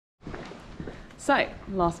So,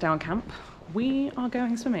 last day on camp, we are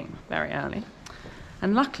going swimming very early.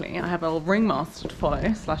 And luckily, I have a little ringmaster to follow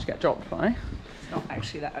 / get dropped by. It's not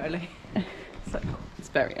actually that early. So, it's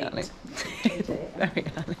very early. It's very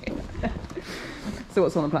early. So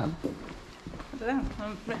what's on the plan? I don't know, I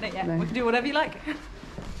haven't written it yet. No. We can do whatever you like.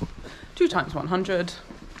 2 times 100,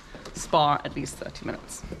 spar at least 30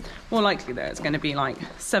 minutes. More likely though, it's going to be like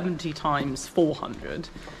 70 times 400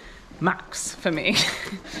 max for me.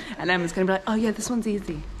 And Emma's going to be like, oh yeah, this one's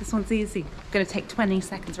easy. This one's easy. I'm going to take 20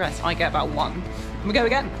 seconds rest. I get about 1. And we go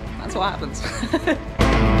again. That's what happens.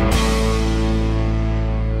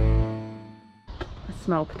 I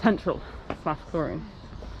smell potential / chlorine.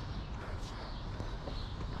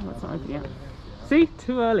 Oh, that's not open yet. See?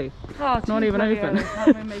 Too early. Oh, not even open. How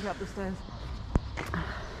do we make up the stairs?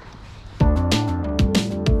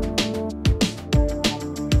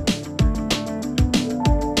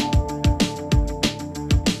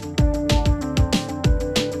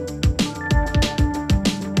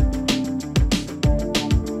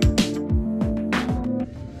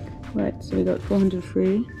 Right, so we got 400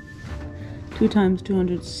 free. 2 times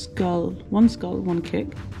 200 skull, 1 kick,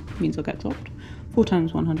 means I'll get dropped. 4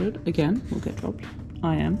 times 100, again, will get dropped.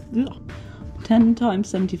 I am. Ugh. 10 times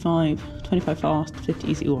 75, 25 fast, 50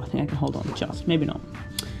 easy. Oh, I think I can hold on just, maybe not.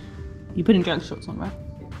 You putting drag shorts on, right?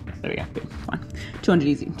 There we go, good, fine. 200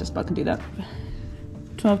 easy, just about can do that.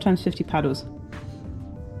 12 times 50 paddles.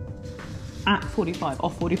 At 45,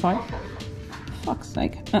 off 45. Fuck's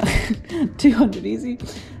sake. 200 easy.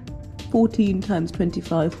 14 times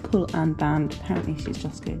 25 pull and band. Apparently she's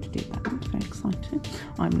just going to do that. That's very exciting.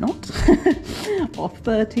 I'm not. Off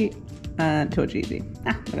 30 and 200 easy.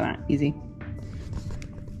 Ah, look at that. Easy.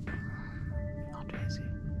 Not easy.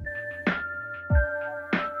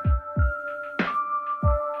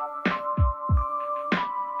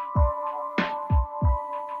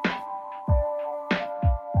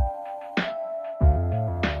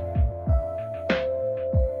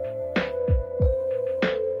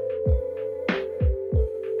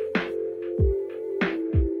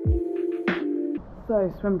 So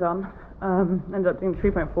swim done. Ended up doing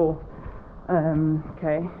 3.4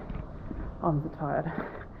 k. Arms are tired,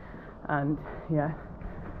 and yeah,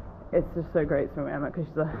 it's just so great swimming Emma because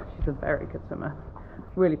she's a very good swimmer.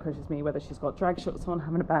 Really pushes me whether she's got drag shorts on,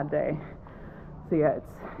 having a bad day. So yeah,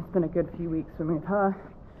 it's been a good few weeks swimming with her,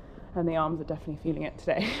 and the arms are definitely feeling it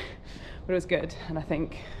today. But it was good, and I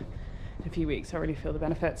think in a few weeks I really feel the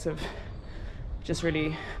benefits of just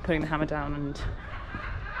really putting the hammer down and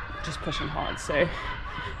just pushing hard. So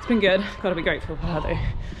it's been good. Gotta be grateful for her though.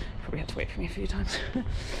 Probably had to wait for me a few times.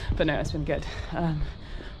 But no, it's been good.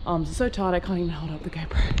 Arms are so tired I can't even hold up the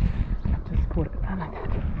GoPro. I have to support it like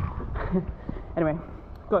that. Anyway,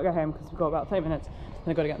 gotta go home because we've got about 30 minutes.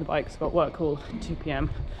 Then I've got to get on the bike because I've got work call at 2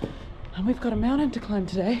 p.m. And we've got a mountain to climb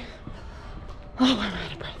today. Oh, I'm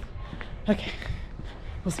out of breath. Okay,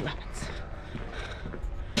 we'll see what happens.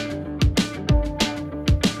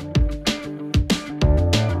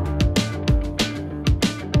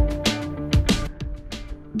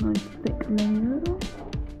 Nice thick layer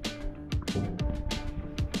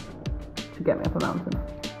to get me up a mountain.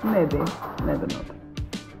 Maybe, maybe not.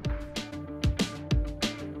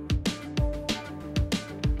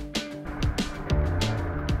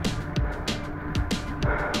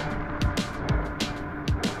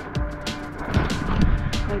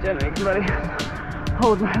 I generally can really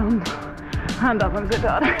hold my own hand up. I'm so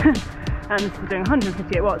tired. And this is doing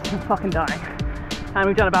 158 watts. I'm fucking dying. And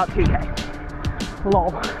we've done about 2k.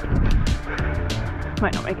 Lol.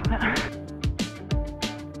 Might not make it now.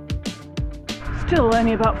 Still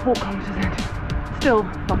only about 4 kilometers in. Still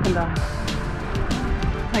fucking dying.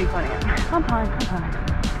 How are you finding it? I'm fine, I'm fine.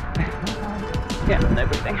 Yeah, no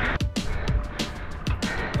breathing.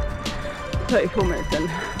 34 minutes in.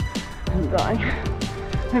 I'm dying.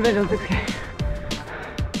 Maybe I've done 6k.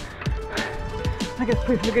 I guess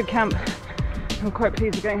proof of a good camp. I'm quite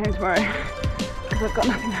pleased with going home tomorrow because I've got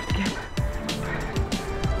nothing left to give.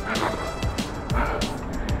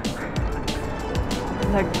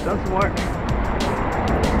 Legs have done some work.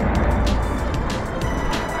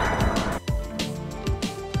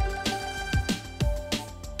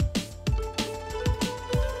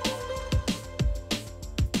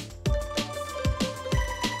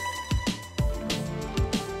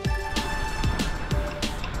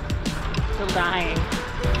 Still dying.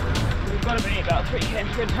 We've got to be about 3k,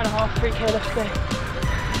 2.5, 3k left today.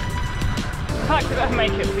 I could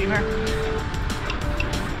make it, Beamer.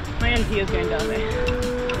 My NT is going down there.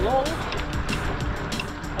 Lol.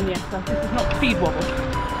 And yes, this is not speed wobble.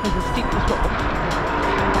 This is steepness wobble.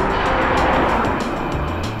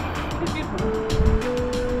 It's beautiful.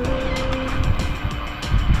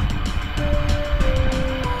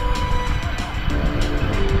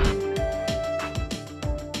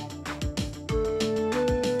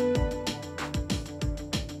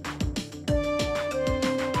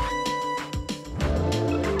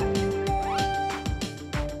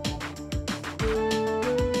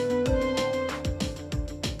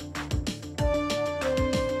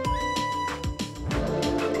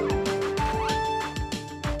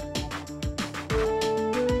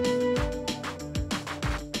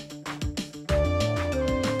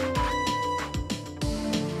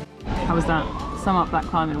 How was that? Sum up that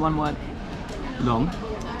climb in one word. Long.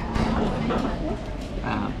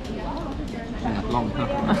 Yeah, long,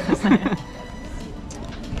 huh?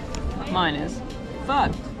 Mine is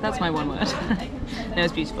fuck. That's my one word. It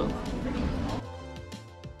was beautiful.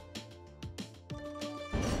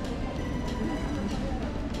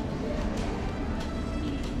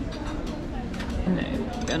 No,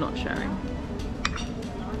 we're not sharing.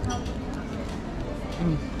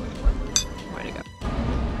 Way to go.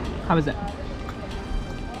 How was it?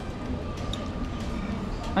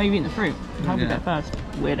 Oh, you've eaten the fruit. How did you get first?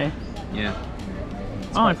 Weirdo. Yeah.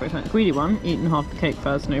 Oh, I thought greedy one. Eating half the cake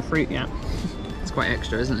first, no fruit yet. It's quite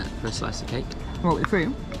extra, isn't it, for a slice of cake? What with the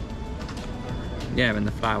fruit? Yeah, and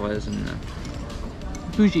the flowers and the...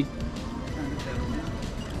 Bougie.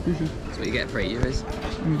 Bougie. That's what you get for €8.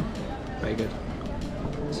 Very good.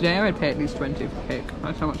 Today I would pay at least 20 for cake.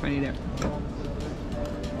 That's how much I need it.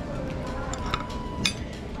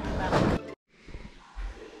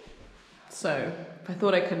 So, if I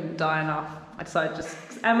thought I couldn't die enough, I decided just,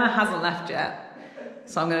 because Emma hasn't left yet,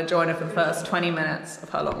 so I'm going to join her for the first 20 minutes of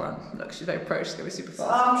her long run. Look, she's very pro, she's going to be super fast.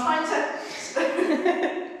 I'm trying to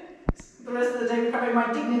the rest of the day recover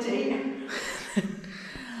my dignity.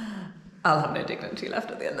 I'll have no dignity left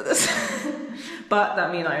at the end of this. But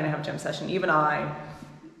that means I only have a gym session. Even I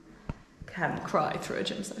can cry through a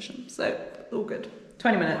gym session, so all good.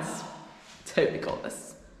 20 minutes, totally got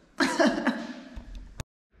this.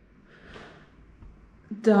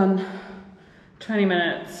 Done. 20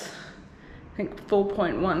 minutes. I think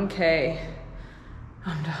 4.1k.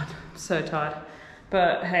 I'm done. I'm so tired.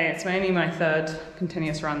 But hey, it's only my third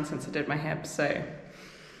continuous run since I did my hip, so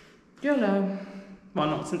YOLO. Well,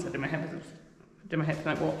 not since I did my hip. I did my hip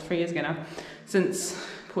like what, 3 years ago now, since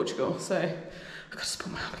Portugal. So I've got to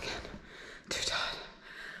support my arm again. Too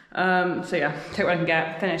tired. So yeah, take what I can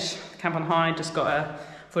get. Finish camp on high. Just got a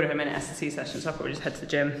 45-minute S&C session, so I'll probably just head to the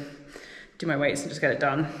gym, do my weights, and just get it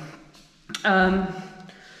done. Oh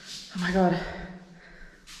my god.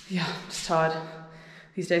 Yeah, I'm just tired.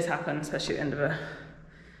 These days happen, especially at the end of a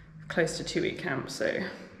close to 2-week camp. So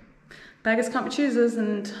beggars can't be choosers,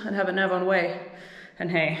 and I'd have a nerve on way. And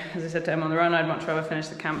hey, as I said to him on the run, I'd much rather finish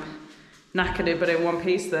the camp knackered but in one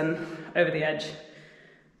piece than over the edge.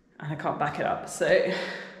 And I can't back it up. So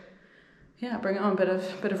yeah, bring it on, a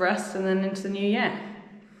bit of rest, and then into the new year.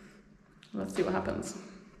 Let's see what happens.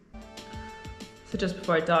 So just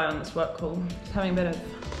before I die on this work call, just having a bit of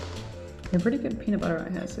a pretty good peanut butter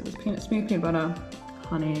right here. So there's smooth peanut butter,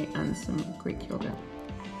 honey, and some Greek yogurt.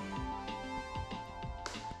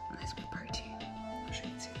 Nice bit of protein. I'm not sure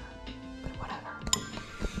you can see that, but whatever.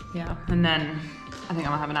 Yeah, and then I think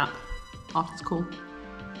I'm gonna have a nap after this call.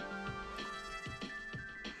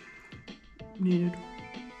 Needed.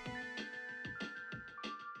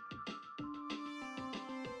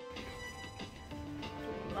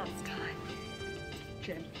 Last time.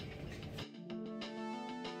 Gym.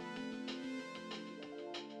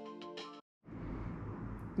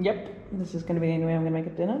 Yep, this is going to be the only way I'm going to make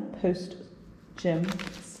a dinner post-gym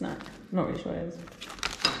snack. I'm not really sure it is.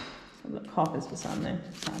 So look, half is for Sam though,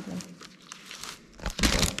 sadly.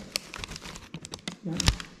 No.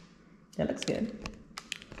 Yeah, looks good.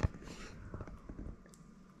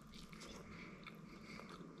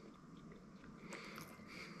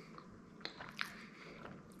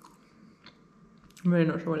 I'm really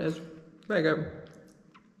not sure what it is. There you go.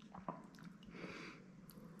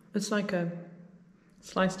 It's like a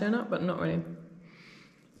sliced donut, but not really.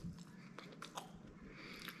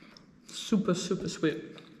 Super, super sweet.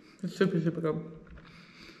 It's super, super good.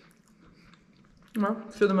 Well,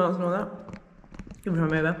 through the mouth and all that. Give it a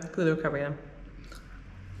try over. Good recovery then.